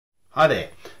Hi there.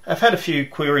 I've had a few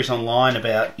queries online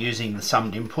about using the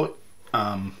summed input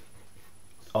on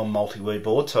Multi-Wii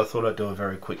board, so I thought I'd do a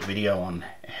very quick video on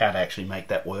how to actually make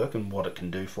that work and what it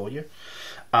can do for you.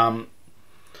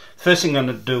 First thing I'm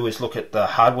going to do is look at the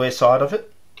hardware side of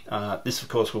it. This of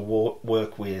course will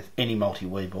work with any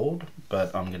Multi-Wii board,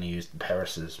 but I'm going to use the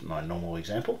Paris as my normal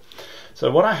example.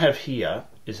 So what I have here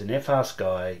is an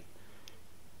FrSky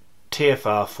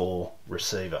TFR4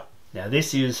 receiver. Now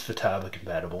this is FTABA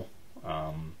compatible,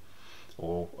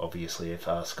 or obviously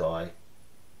FrSky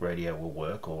radio will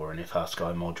work, or an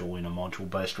FrSky module in a module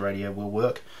based radio will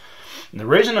work. And the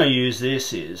reason I use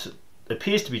this is it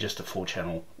appears to be just a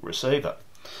 4-channel receiver,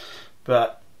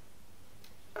 but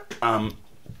it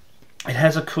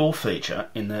has a cool feature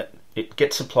in that it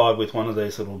gets supplied with one of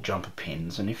these little jumper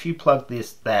pins, and if you plug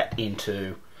that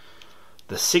into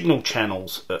the signal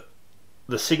channels,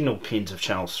 the signal pins of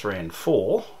channels 3 and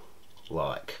 4,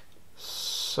 like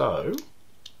so.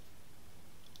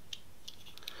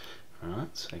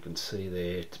 Alright, so you can see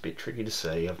there, it's a bit tricky to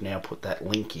see. I've now put that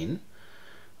link in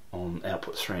on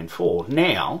output 3 and 4.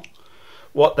 Now,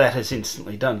 what that has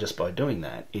instantly done just by doing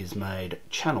that is made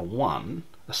channel 1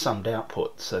 a summed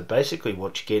output. So basically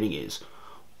what you're getting is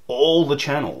all the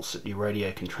channels that your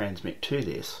radio can transmit to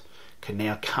this can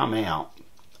now come out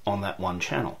on that one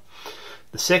channel.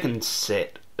 The second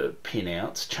set of pin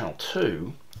outs, channel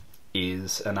 2,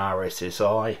 is an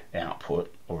RSSI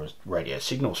output, or a radio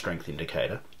signal strength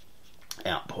indicator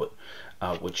output,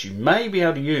 which you may be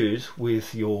able to use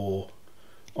with your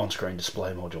on-screen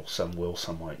display module. Some will,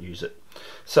 some won't use it.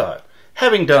 So,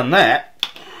 having done that,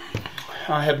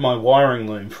 I have my wiring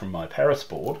loom from my Paris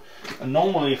board, and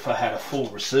normally if I had a full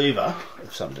receiver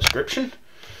of some description,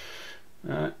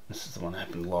 this is the one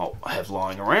I have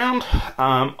lying around,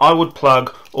 I would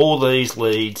plug all these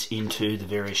leads into the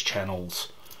various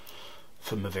channels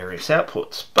from the various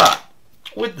outputs. But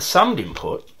with the summed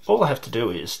input, all I have to do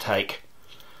is take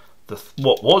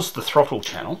what was the throttle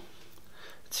channel.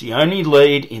 It's the only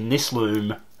lead in this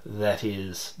loom that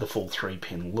is the full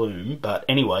 3-pin loom, but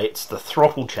anyway, it's the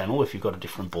throttle channel. If you've got a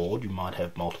different board, you might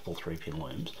have multiple 3-pin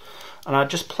looms, and I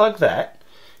just plug that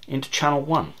into channel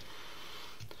 1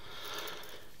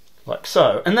 like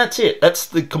so, and that's it.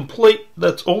 That's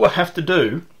all I have to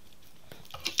do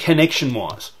connection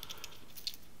wise.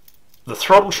 The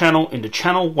throttle channel into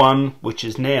channel 1, which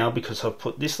is now, because I've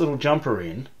put this little jumper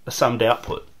in, a summed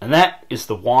output, and that is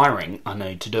the wiring I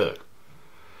need to do.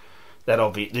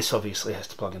 This obviously has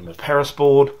to plug into the Paris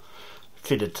board,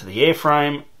 fitted to the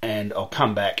airframe, and I'll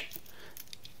come back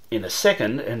in a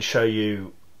second and show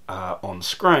you on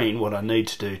screen what I need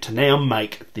to do to now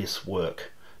make this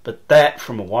work. But that,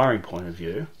 from a wiring point of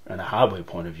view and a hardware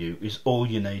point of view, is all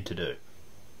you need to do.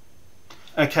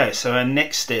 Okay, so our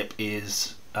next step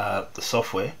is the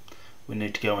software. We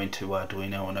need to go into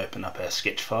Arduino and open up our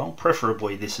sketch file.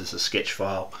 Preferably this is a sketch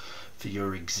file for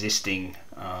your existing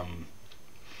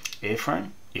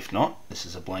airframe. If not, this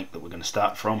is a blank that we're going to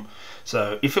start from.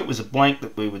 So if it was a blank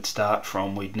that we would start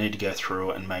from, we'd need to go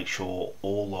through it and make sure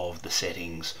all of the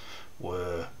settings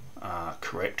were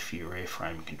correct for your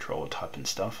airframe controller type and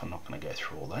stuff. I'm not going to go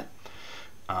through all that.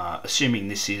 Assuming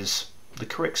this is the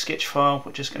correct sketch file,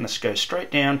 we're just going to go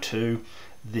straight down to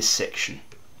this section,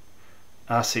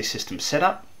 RC system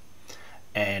setup,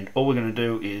 and all we're going to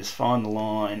do is find the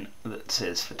line that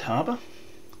says FTABA,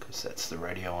 because that's the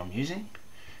radio I'm using.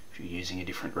 If you're using a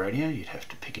different radio, you'd have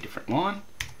to pick a different line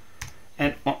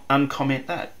and uncomment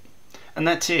that, and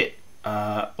that's it.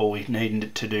 All we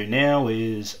need to do now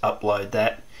is upload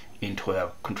that into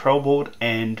our control board,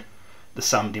 and the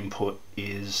summed input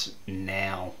is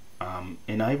now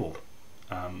enabled.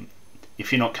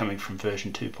 If you're not coming from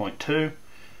version 2.2,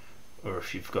 or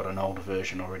if you've got an older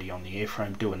version already on the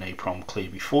airframe, do an EEPROM clear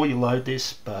before you load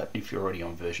this, but if you're already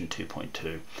on version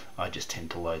 2.2, I just tend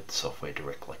to load the software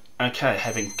directly. Okay,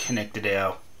 having connected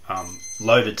our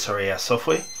loaded our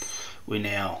software, we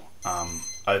now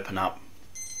open up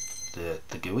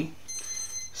the GUI,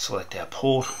 select our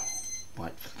port,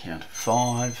 wait for the count of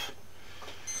 5,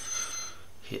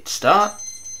 hit start,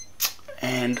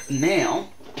 and now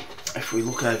if we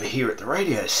look over here at the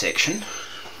radio section,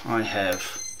 I have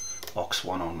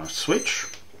Aux1 on a switch,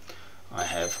 I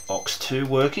have Aux2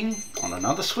 working on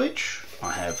another switch,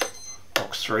 I have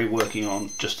Aux3 working on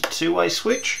just a 2-way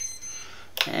switch,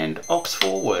 and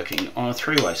Aux4 working on a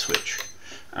 3-way switch.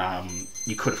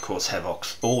 You could of course have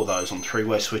all of those on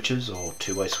 3-way switches or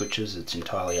 2-way switches. It's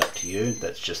entirely up to you.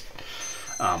 That's just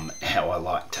how I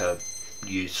like to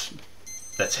use,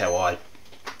 that's how I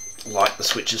like the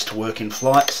switches to work in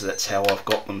flight, so that's how I've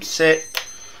got them set.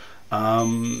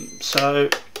 So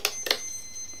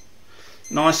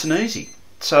nice and easy.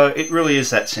 So it really is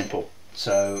that simple.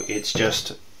 So it's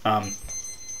just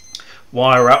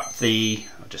wire up the,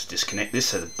 I'll just disconnect this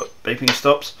so the beeping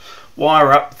stops,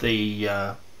 wire up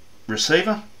the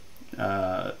receiver,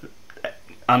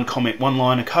 uncomment one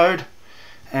line of code,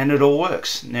 and it all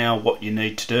works. Now what you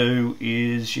need to do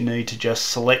is you need to just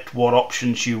select what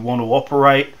options you want to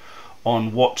operate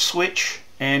on what switch,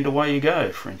 and away you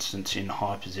go. For instance, in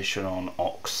high position on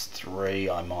Aux3,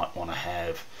 I might want to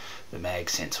have the mag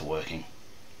sensor working.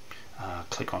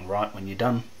 Click on right when you're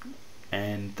done,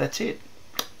 and that's it.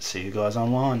 See you guys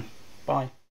online. Bye.